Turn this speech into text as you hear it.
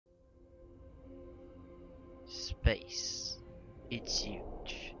base. It's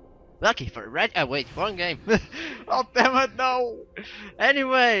huge. Lucky for red. Oh wait, wrong game. Oh damn it, no!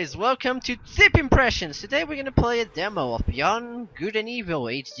 Anyways, welcome to T.I.P Impressions. Today we're gonna play a demo of Beyond Good and Evil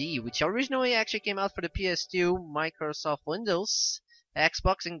HD, which originally actually came out for the PS2, Microsoft Windows,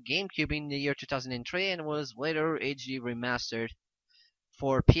 Xbox, and GameCube in the year 2003, and was later HD remastered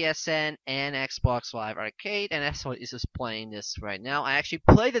for PSN and Xbox Live Arcade, and that's what is just playing this right now. I actually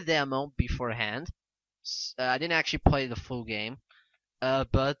played the demo beforehand. I didn't actually play the full game.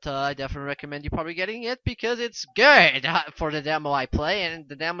 But I definitely recommend you probably getting it because it's good for the demo I play, and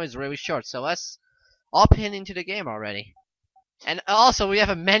the demo is really short. So let's hop into the game already. And also, we have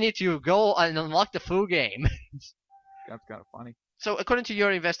a menu to go and unlock the full game. That's kind of funny. So, according to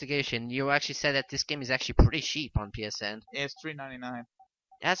your investigation, you actually said that this game is actually pretty cheap on PSN. It's $3.99.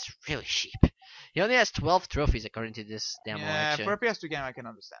 That's really cheap. He only has 12 trophies according to this demo. Yeah, actually. for a PS2 game, I can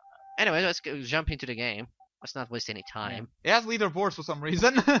understand that. Anyway, let's jump into the game. Let's not waste any time. Yeah. It has leaderboards for some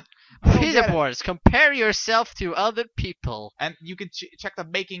reason. Leaderboards. Compare yourself to other people. And you can check the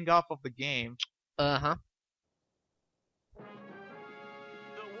making of the game. Uh-huh.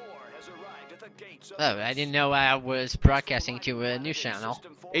 Oh, I didn't know I was broadcasting to a new channel.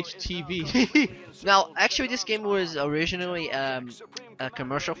 HTV. Now, actually, this game was originally a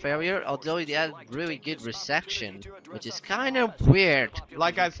commercial failure, although it had really good reception, which is kind of weird.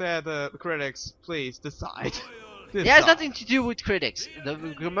 Like I said, the critics, please decide. It has nothing to do with critics.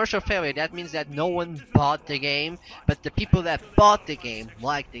 The commercial failure, that means that no one bought the game, but the people that bought the game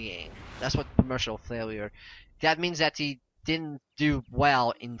liked the game. That's what commercial failure. That means that it didn't do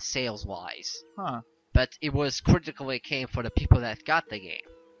well in sales-wise. Huh. But it was critically acclaimed for the people that got the game.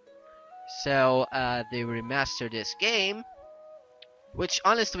 So they remastered this game, which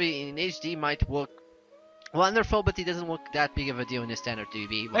honestly in HD might look wonderful, but it doesn't look that big of a deal in the standard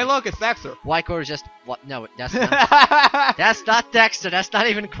TV. Hey, look, it's Dexter. Wycor just what? No, that's not. That's not Dexter. That's not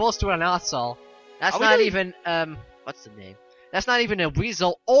even close to an asshole. That's not even what's the name? That's not even a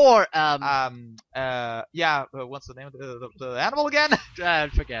weasel or yeah. What's the name of the animal again? I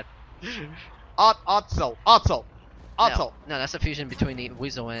forget. Otzel. No, that's a fusion between the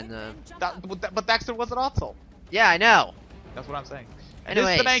weasel and. But Dexter was an Otzel. Yeah, I know. That's what I'm saying. And Anyways,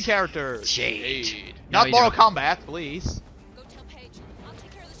 this is the main character. Jade. Not No, Mortal Kombat, please. Go tell Paige. I'll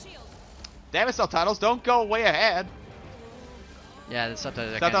take care of the shield. Damn it, subtitles, don't go way ahead. Yeah, the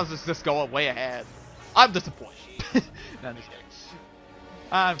subtitles. Sometimes just go way ahead. I'm disappointed. No, I'm just kidding.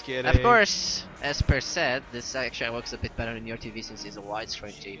 I'm kidding. Of course, as per said, this actually works a bit better in your TV since it's a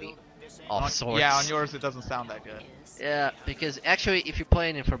widescreen TV. Of sorts. Yeah, on yours it doesn't sound that good. Yeah, because actually, if you play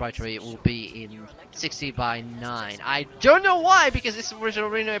it in 4x3, it will be in 60:9. I don't know why, because this was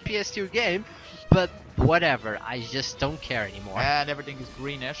originally a PS2 game, but whatever. I just don't care anymore. And everything is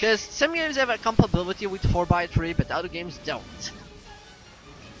greenish. Because some games have a compatibility with 4x3, but other games don't.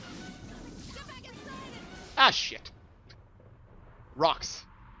 Ah, shit. Rocks.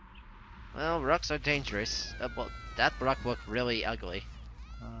 Well, rocks are dangerous. But that rock looked really ugly.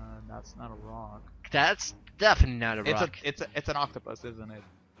 That's not a rock. That's definitely not a rock. It's an octopus, isn't it?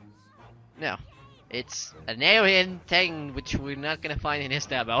 No. It's an alien thing which we're not gonna find in this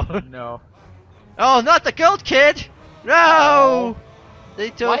demo. No. Oh, not the goat kid! No! They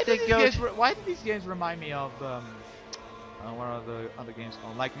took the goat. Why do these games remind me of what are the other games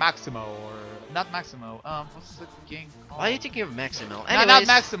called? Like Maximo or not Maximo? What's the game called? Why are you thinking of Maximo? No, not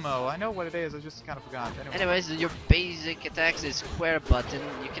Maximo. I know what it is. I just kind of forgot. Anyways, your basic attacks is square button.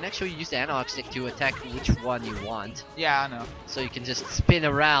 You can actually use the analog stick to attack which one you want. Yeah, I know. So you can just spin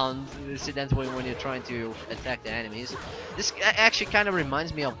around incidentally when you're trying to attack the enemies. This actually kind of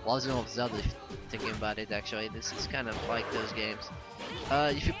reminds me of Legend of Zelda. If thinking about it, actually, this is kind of like those games.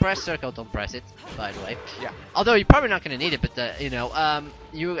 If you press circle, don't press it. By the way. Yeah. Although you're probably not gonna need it, but you know,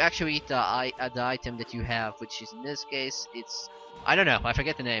 you actually eat the item that you have, which is in this case, it's I don't know, I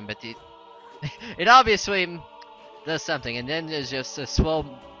forget the name, but it it obviously does something, and then there's just a slow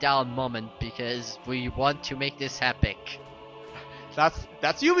down moment because we want to make this epic. That's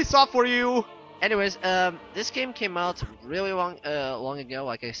Ubisoft for you. Anyways, this game came out really long ago.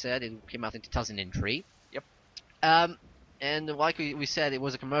 Like I said, it came out in 2003. Yep. And like we said, it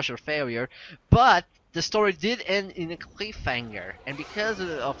was a commercial failure, but the story did end in a cliffhanger, and because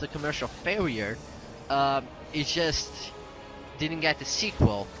of the commercial failure, it just didn't get the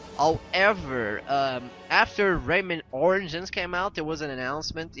sequel. However, after Rayman Origins came out, there was an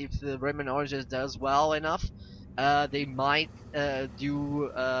announcement if the Rayman Origins does well enough, they might do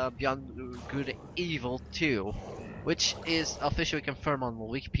Beyond Good and Evil 2. Which is officially confirmed on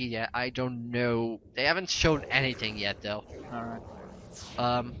Wikipedia. I don't know. They haven't shown anything yet, though. Alright.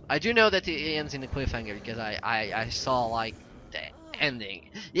 I do know that it ends in a cliffhanger because I saw like the ending.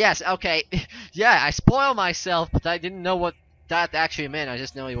 Yes, okay. Yeah, I spoiled myself, but I didn't know what that actually meant. I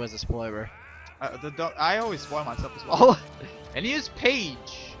just know it was a spoiler. I always spoil myself as well. And use Page,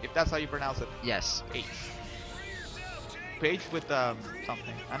 if that's how you pronounce it. Yes. Page. Page with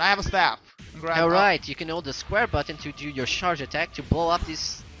something. And I have a staff. Alright, you can hold the square button to do your charge attack to blow up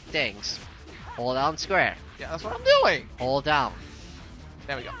these things. Hold down square. Yeah, that's what I'm doing. Hold down.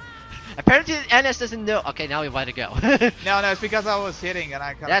 There we go. Apparently NS doesn't know. Okay, now we want to go. No, it's because I was hitting and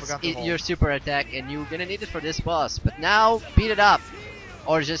I kind of That's forgot to hold. your super attack, and you're gonna need it for this boss. But now, beat it up.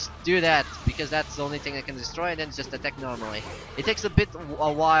 Or just do that, because that's the only thing that can destroy, and then just attack normally. It takes a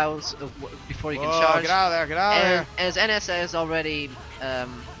while before you can Whoa, charge. get out of there, get out of there. As NS has already figured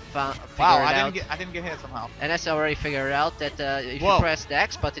Wow, out. I didn't get hit somehow. NS already figured out that if you press the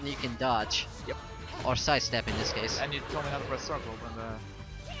X button, you can dodge. Yep. Or sidestep in this case. And you told me how to press circle,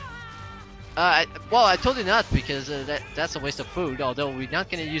 Well, I told you not, because that's a waste of food, although we're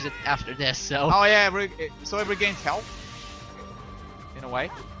not gonna use it after this, so... Oh yeah, so it regains health? In a way?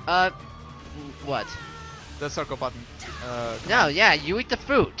 What? The circle button. No, yeah, you eat the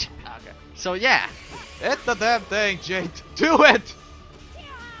food. Okay. So yeah. Hit the damn thing, Jade. Do it!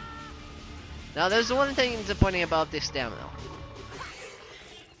 Now there's one thing disappointing about this demo.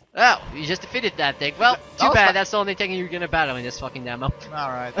 Oh, you just defeated that thing. Well, too bad, that's the only thing you're gonna battle in this fucking demo.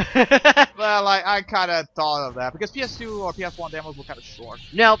 Alright. Well, I kinda thought of that, because PS2 or PS1 demos were kinda short.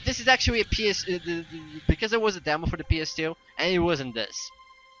 No, this is actually a PS... because it was a demo for the PS2, and it wasn't this.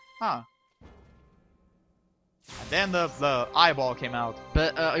 Huh. And then the eyeball came out.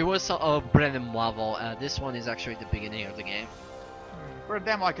 But it was a brand new level. This one is actually the beginning of the game. For a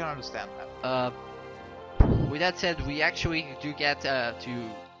demo, I can understand that. With that said, we actually do get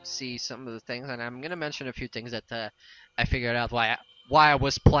to see some of the things, and I'm gonna mention a few things that I figured out why I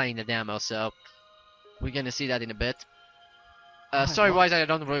was playing the demo. So we're gonna see that in a bit. Story-wise, I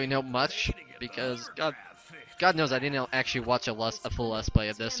don't really know much because God knows I didn't actually watch a full let's play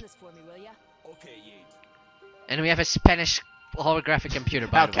of this. And we have a Spanish holographic computer,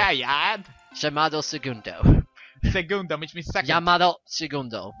 by the way. Okay, Yad. Llamado Segundo. Segundo, which means second. Llamado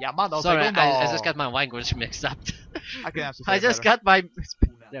Segundo. Llamado Sorry, Segundo. I just got my language mixed up. I can actually say I it just better. got my...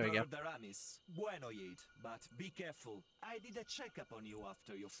 There we go. Bueno, Yid, but be careful. I did a checkup on you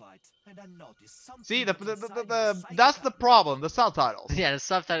after your fight, and I noticed something. See, inside that's the problem. The subtitles. Yeah, the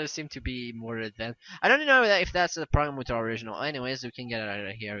subtitles seem to be more advanced. I don't know if that's the problem with the original. Anyways, we can get it out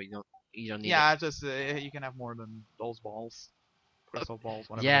of here. You don't need Yeah, it. just you can have more than those balls, crystal balls.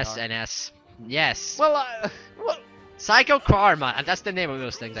 Whatever Yes, they are. NS. Yes. Well, Psycho Karma, and that's the name of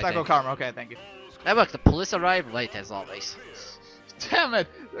those things. I Psycho think. Karma. Okay, thank you. Hey, look, the police arrive late as always. Damn it,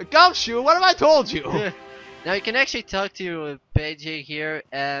 Gumshoe! What have I told you? Now you can actually talk to Paige here,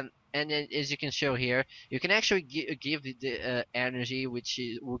 and then as you can show here, you can actually give the energy, which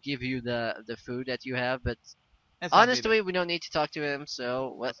will give you the food that you have. But That's not honestly, we don't need to talk to him.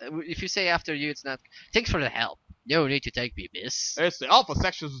 So if you say after you, it's not. Thanks for the help. No need to take me, miss. needed. It's the Alpha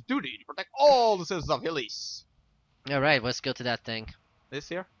Section's duty to protect all the citizens of Hillis. All right, let's go to that thing. This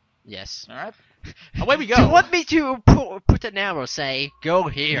here. Yes. All right. Away we go. Do you want me to put an arrow? Say, go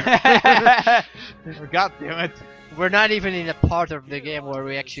here. God damn it. We're not even in a part of the game where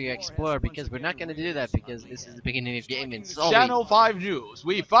we actually explore, because we're not gonna do that because this is the beginning of the game. And so Channel 5 News.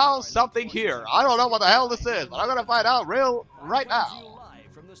 We found something here. I don't know what the hell this is, but I'm gonna find out right now.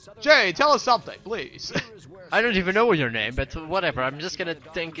 Jay, tell us something, please. I don't even know your name, but whatever. I'm just gonna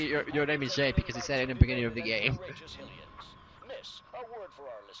think your name is Jay because you said it in the beginning of the game. Miss, a word for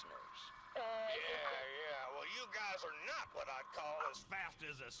our listeners. Well, you guys are not what I'd call as fast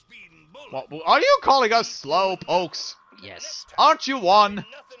as a speeding bullet. Well, are you calling us slow pokes? Yes. Aren't you one?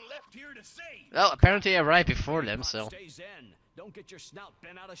 Nothing left here to say. Well, apparently I arrived before them, so. Stay zen. Don't get your snout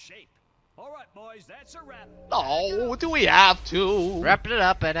bent out of shape. All right, boys, that's a wrap. No, do we have to? Wrap it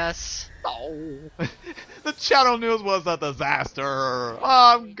up at us. No. The channel news was a disaster.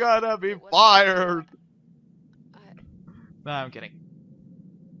 I'm gonna be fired. No, I'm kidding.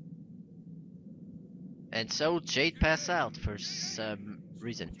 And so Jade passed out for some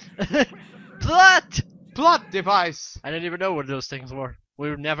reason. Plot! Plot device. I don't even know what those things were.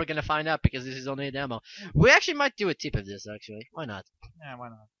 We're never gonna find out because this is only a demo. We actually might do a tip of this, actually. Why not? Yeah, why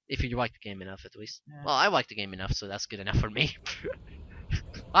not? If you like the game enough, at least. Yeah. Well, I like the game enough, so that's good enough for me.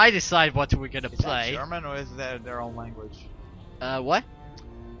 I decide what we're gonna Is that play. German or is that their own language? What?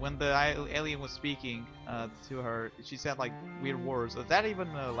 When the alien was speaking to her, she said like weird words. Is that even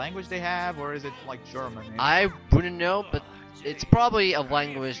a language they have, or is it like German? I wouldn't know, but it's probably a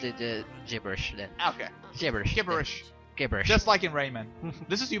language that gibberish then. Okay. Gibberish. Gibberish. gibberish. Just like in Rayman.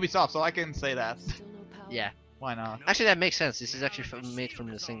 This is Ubisoft, so I can say that. Yeah. Why not? Actually, that makes sense. This is actually made from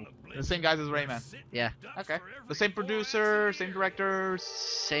the same. The same guys as Rayman. Yeah. Okay. The same producer, same directors.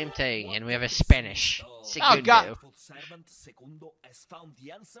 Same thing, and we have a Spanish. Oh, God. Servant Secundo has found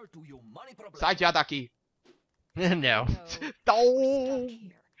the answer to your money problem. Sajadaki. No. No.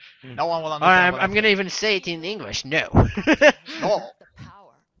 No one will Or understand. I'm gonna even say it in English. No. No. The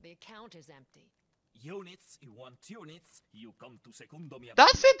power. The account is empty. Units, you want units, you come to Secundo Mia.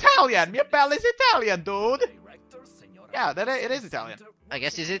 That's Italian. Mia Bell is Italian, dude. Director, Senora Yeah, it is Italian. I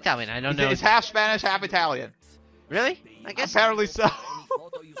guess it's Italian. I don't know. It's half Spanish, half Italian. Really? I guess. Apparently so.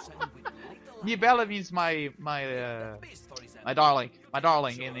 Mia Bella means my darling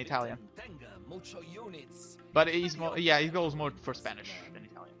in Italian. But he's more, yeah, he goes more for Spanish than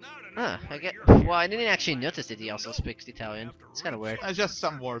Italian. Huh, I get. Well, I didn't actually notice that he also speaks Italian. It's kind of weird. It's just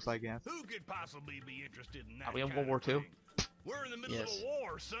some words, I guess. Who could possibly be interested in that? Are we in kind World War of II? thing? We're in the middle Yes. of a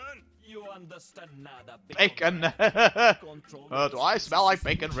war, son. You understand nada. Bacon. Do I smell like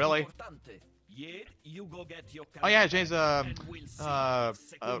bacon, really? Oh yeah, Jane's a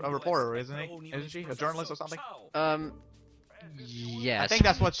reporter, isn't he? Isn't she a journalist or something? Yes. I think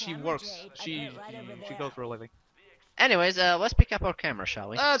that's what she works. She goes for a living. Anyways, let's pick up our camera, shall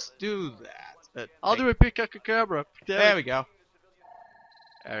we? Let's do that. How do we pick up the camera? There we go.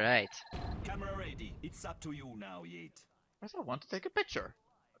 All right. Camera ready. It's up to you now, Yeet. First, I want to take a picture.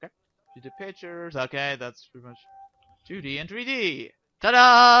 Okay. Do the pictures. Okay, that's pretty much 2D and 3D.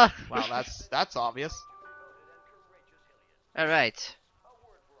 Ta-da! Wow, that's obvious. All right.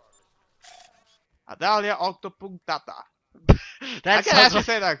 Adalia octopunctata. That I can sounds. actually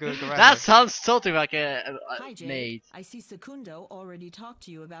say that correctly. That sounds totally like a Hi, Jade. maid. I see Secundo already talked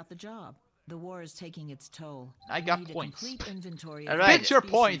to you about the job. The war is taking its toll. I We got need a points. complete inventory All of right. the Picture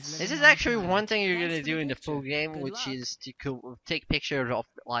species points. living This is on the actually planet. one thing you're Thanks gonna for do in the picture. full game, Good which luck. is to take pictures of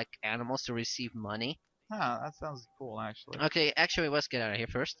like animals to receive money. Huh, that sounds cool, actually. Okay, actually, let's get out of here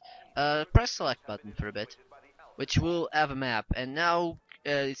first. Press select button for a bit, which will have a map. And now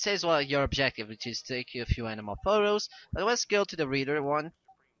it says well your objective, which is take a few animal photos. But let's go to the reader one.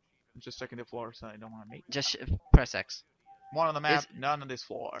 I'm just checking the floor, so I don't want to make Just press X. one on the map, none on this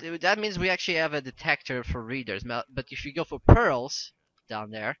floor. That means we actually have a detector for readers. But if you go for pearls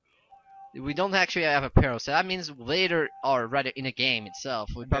down there, we don't actually have a pearl. So that means later, or rather in a game itself,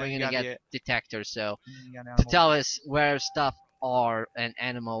 we're probably you gonna got get detectors. So You got to animals. tell us where stuff are and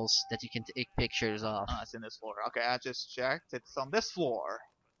animals that you can take pictures of. It's in this floor. Okay, I just checked. It's on this floor.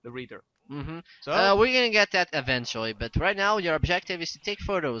 The reader. Mm-hmm. So We're gonna get that eventually, but right now your objective is to take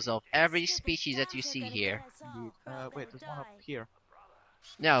photos of every species that you see here. indeed. Wait, there's one up here.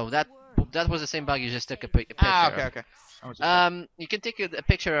 No, that was the same bug you just took a picture Okay, of. okay. I was just You can take a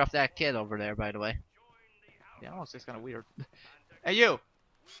picture of that kid over there, by the way. yeah, almost it's kind of weird. Hey you!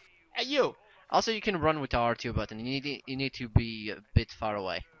 Hey you! Also, you can run with the R2 button. You need to be a bit far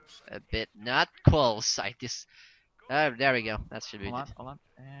away, a bit not close. There we go. That should be Hold on, it. hold on.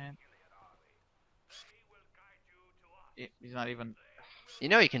 And he's not even. You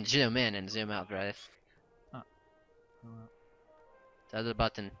know you can zoom in and zoom out, right? Huh. The other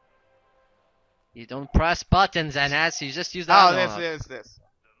button. You don't press buttons, NS. You just use the Oh, analog. this.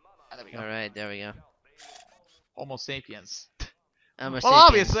 Ah, there we go. Alright, there we go. Homo sapiens. Homo Well, sapiens.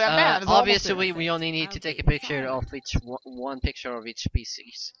 obviously, a man is Homo obviously, sapiens. we only need to take a picture of each one picture of each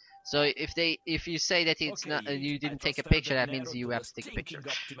species. So if you say that it's not you didn't take a picture, that means you have to take a picture.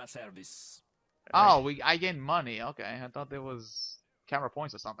 Oh, I gained money. Okay, I thought there was camera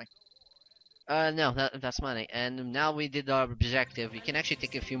points or something. No, that's money. And now we did our objective. You can actually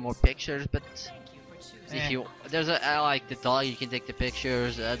take a few more pictures, but if you there's I like the dog, you can take the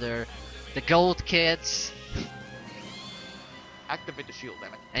pictures. The gold kids, Activate the shield,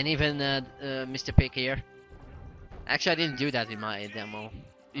 damn it. and even Mr. Pig here. Actually, I didn't do that in my demo.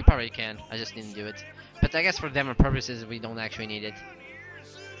 You probably can. I just didn't do it. But I guess for demo purposes, we don't actually need it.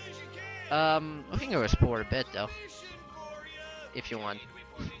 We can go explore a bit though, if you want.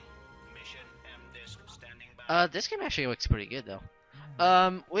 This game actually looks pretty good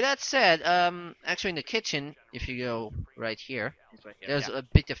though. With that said, actually in the kitchen, if you go right here, there's a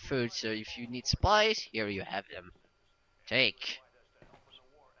bit of food. So if you need supplies, here you have them. Take.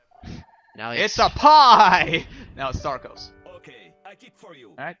 Now It's a pie! Now it's Starkos. Okay, I keep for you.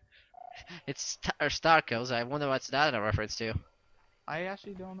 Alright. It's Starkos. I wonder what's that a reference to. I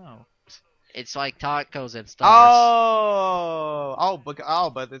actually don't know. It's like tacos and stars.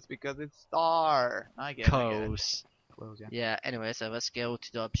 But it's because it's star. I get it. Coast. Close, yeah. Yeah. Anyway, so let's go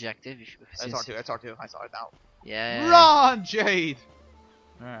to the objective. It's R2, it's R2. I saw it now. Yeah. Run, Jade!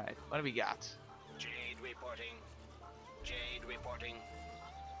 Alright, what do we got? Jade reporting. reporting.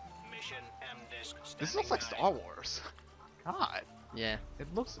 Mission M disk. This looks like Star Wars. God. Yeah.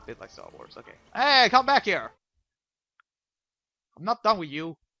 It looks a bit like Star Wars. Okay. Hey, come back here. I'm not done with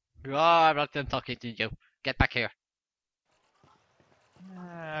you. Oh, I'm not done talking to you. Get back here.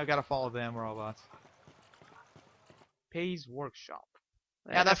 I gotta follow them robots. Pay's Workshop.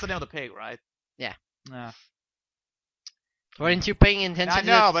 Yeah, that's the name of the pig, right? Yeah. Nah. Weren't you paying attention I to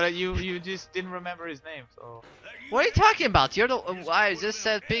know, it? but you just didn't remember his name, so. What are you talking about? You're the. I just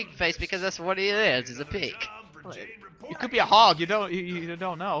said pig face because that's what it is. It's a pig. It could be a hog. You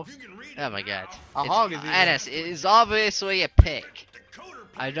don't know. Oh my god. A hog is. Anis, it is obviously a pig.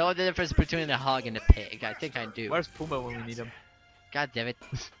 I know the difference between a hog and a pig. I think I do. Where's Puma when we need him? God damn it.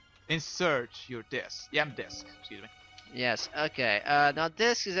 Insert your disc. Yam disc. Excuse me. Yes. Okay. Now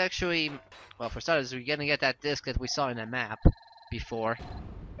this is actually. Well, for starters, we're gonna get that disc that we saw in the map before.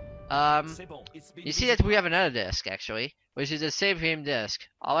 You see that we have another disc actually, which is a save him disc.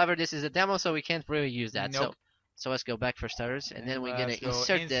 However, this is a demo, so we can't really use that. Nope. So let's go back for starters, and then we're gonna Let's go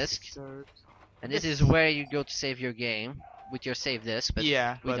insert disc, insert. and this is where you go to save your game with your save disc. But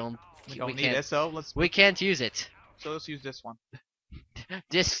Yeah, we but don't. we don't need can't. it, so let's We can't use it. let's use this one.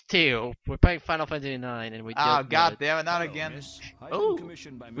 Disc 2. We're playing Final Fantasy 9, and we Ah, don't know god it. damn it, not again. Oh,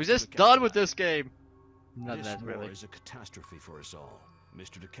 We're just done with this game. Not This that war really. is a catastrophe for us all.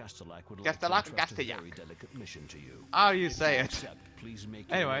 Mr. de Castellac would Castellac, like to entrust a Castellac. very delicate mission to you. How do you If say you it? accept, please make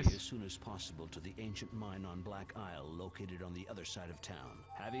your Anyways. way as soon as possible to the ancient mine on Black Isle, located on the other side of town.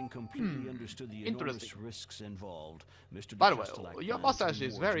 Having completely understood the enormous Interesting. risks involved, Mr. de By the way, Castellac your plans to mustache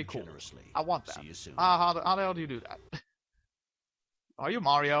is reward very you cool. generously. I want that. See you soon. How the hell do you do that? Are you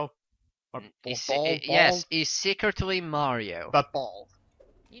Mario? Or Yes, he's secretly Mario. But bald.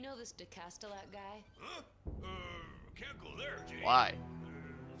 You know this de Castellac guy? Huh? Can't go there, Jay. Why?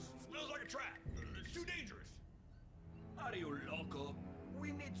 Smells like a trap. It's too dangerous. Are you loco?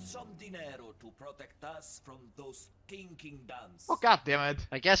 We need some dinero to protect us from those stinking duns. Oh god damn it.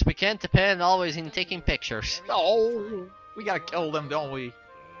 I guess we can't depend always in taking pictures. No, we gotta kill them, don't we?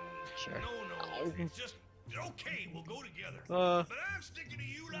 Sure. No, it's just okay. We'll go together. Uh. But I'm sticking to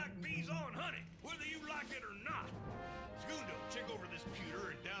you like bees on honey, whether you like it or not. Segundo, check over this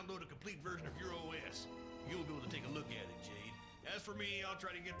computer and download a complete version of your OS. You'll be able to take a look at it, Jade. As for me, I'll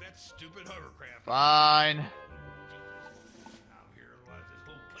try to get that stupid hovercraft. Fine. Out here, otherwise this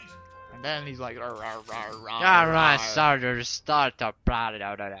whole place is falling. And then he's like, rah, rah, rah, rah, Alright, rah. start up.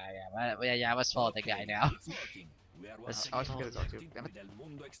 Yeah, let's follow the guy now. It's working. We are Let's- I was gonna talk to you. Damn it. with El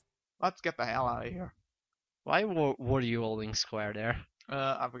Mundo Let's get the hell out of here. Why were you holding square there?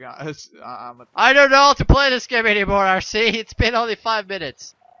 I forgot. I'm a I don't know how to play this game anymore, RC. It's been only 5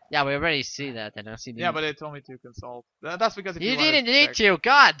 minutes. Yeah, we already see that, and I see the. yeah, but it told me to consult. That's because if You wanted didn't need check- to.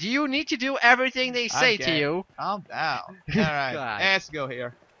 God, do you need to do everything they say to Okay. you? Calm down. Alright, God. let's go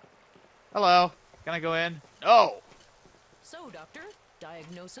here. Hello. Can I go in? No. So, doctor,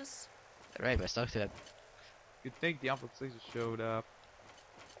 diagnosis? Right, let's talk to them. You'd think the amplification showed up.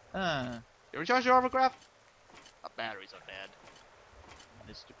 You recharge your hovercraft? The batteries are dead. And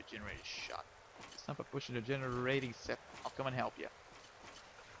this stupid generator shot. It's not for pushing the generating set. I'll come and help you.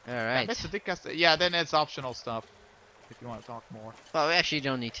 Alright. Mr. Dick yeah, then it's optional stuff. If you want to talk more. Well, we actually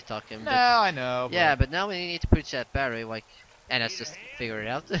don't need to talk to him. No, But, I know. yeah, but now we need to push that battery, like, and let's just figure it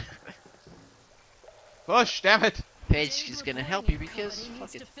out. Push, damn it! Paige is gonna help you because,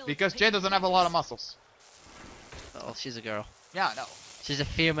 fuck it. Because Jane doesn't have a lot of muscles. Well, she's a girl. Yeah, I know. She's a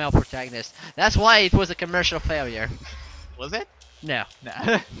female protagonist. That's why it was a commercial failure. Was it? No,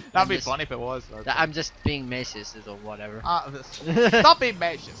 Nah. That'd be just- funny if it was. I'm just being racist or whatever. Stop being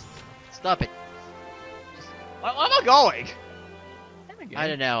malicious. Stop it. Where am I going? I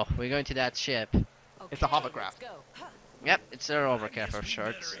don't know. We're going to that ship. It's a hovercraft. Let's go. Huh. Yep, it's a overcast of We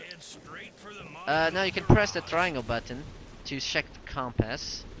shorts. better head straight for the Now you can press the triangle button to check the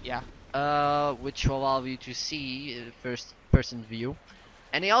compass. Yeah. Which will allow you to see first person view.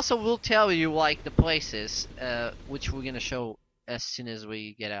 And it also will tell you like the places, which we're gonna show as soon as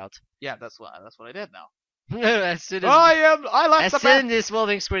we get out. Yeah, that's what I did now. as soon as, I left as the soon bat. this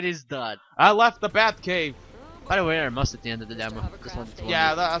loading screen is done. I left the bat cave. By the way, we're almost at the end of the Mr. demo. Just wanted to Yeah, warn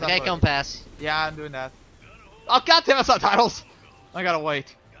you. that's Okay, what I did. compass. Yeah, I'm doing that. Oh god damn it, subtitles! I gotta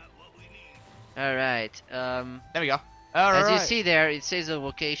wait. Alright, There we go. as you Alright. see there, it says the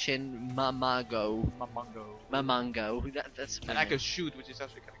location Mamango. Mamango. Mamango. That's And I can shoot, which is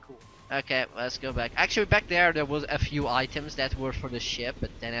actually kind of cool. Okay, let's go back. Actually, back there was a few items that were for the ship, but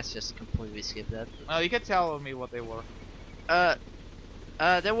then let's just completely skip that. You can tell me what they were.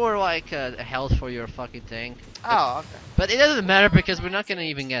 There were like a health for your fucking thing. Oh, okay. But it doesn't matter because we're not gonna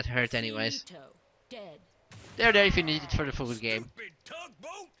even get hurt anyways. T.I.T.O, dead. They're there if you need it for the full game. Stupid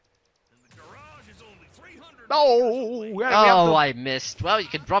tugboat. And the garage is only 300 No! meters we away. have Oh, to- I missed. Well, you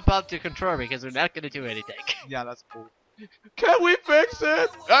can drop out the controller because we're not gonna do anything. Yeah, that's cool. Can we fix it?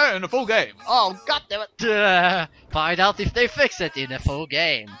 In a full game. Oh, god damn it. Find out if they fix it in a full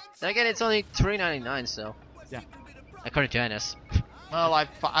game. Then again, it's only $3.99, so. Yeah. According to Ennis. Well,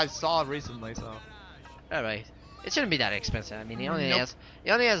 I saw it recently, so. Alright. It shouldn't be that expensive. I mean, he only Nope.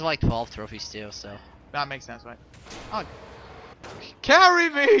 has like 12 trophies too, so. That makes sense, right? Oh. Carry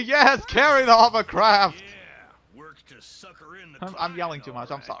me! Yes, carry the hovercraft! Yeah, works to sucker in the I'm yelling client, too much,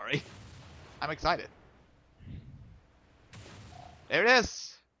 I'm alright. sorry. I'm excited. There it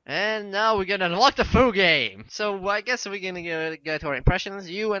is! And now we're gonna unlock the full game. So I guess we're gonna go to our impressions.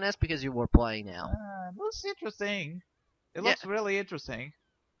 You and us because you were playing now. It looks interesting. It Yeah. looks really interesting.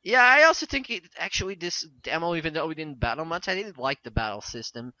 Yeah, I also think actually this demo, even though we didn't battle much, I didn't like the battle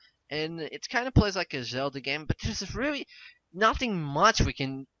system, and it kind of plays like a Zelda game. But there's really nothing much we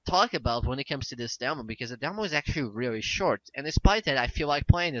can talk about when it comes to this demo because the demo is actually really short. And despite that, I feel like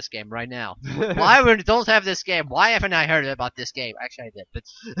playing this game right now. Why we don't have this game? Why haven't I heard about this game? Actually, I did, but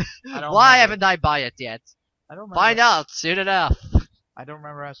I don't why remember. haven't I bought it yet? I don't remember. Find out soon enough. I don't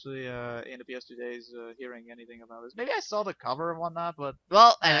remember actually in the PS2 days hearing anything about this. Maybe I saw the cover and whatnot, but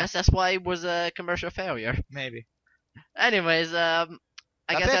Well, and that's why it was a commercial failure. maybe. Anyways, I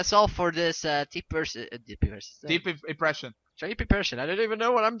That's guess it. that's all for this T.I.P. Deep impression. T.I.P. person. I don't even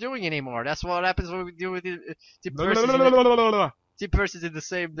know what I'm doing anymore. That's what happens when we do with the T.I.P. persons in the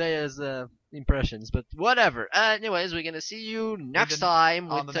same day as impressions. But whatever. Anyways, we're gonna see you next time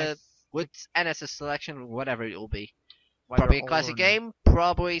On with the next with NS's selection, whatever it will be. whether Probably a old classic or not. game.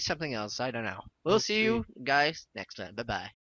 Probably something else. I don't know. We'll We'll see you guys next time. Bye bye.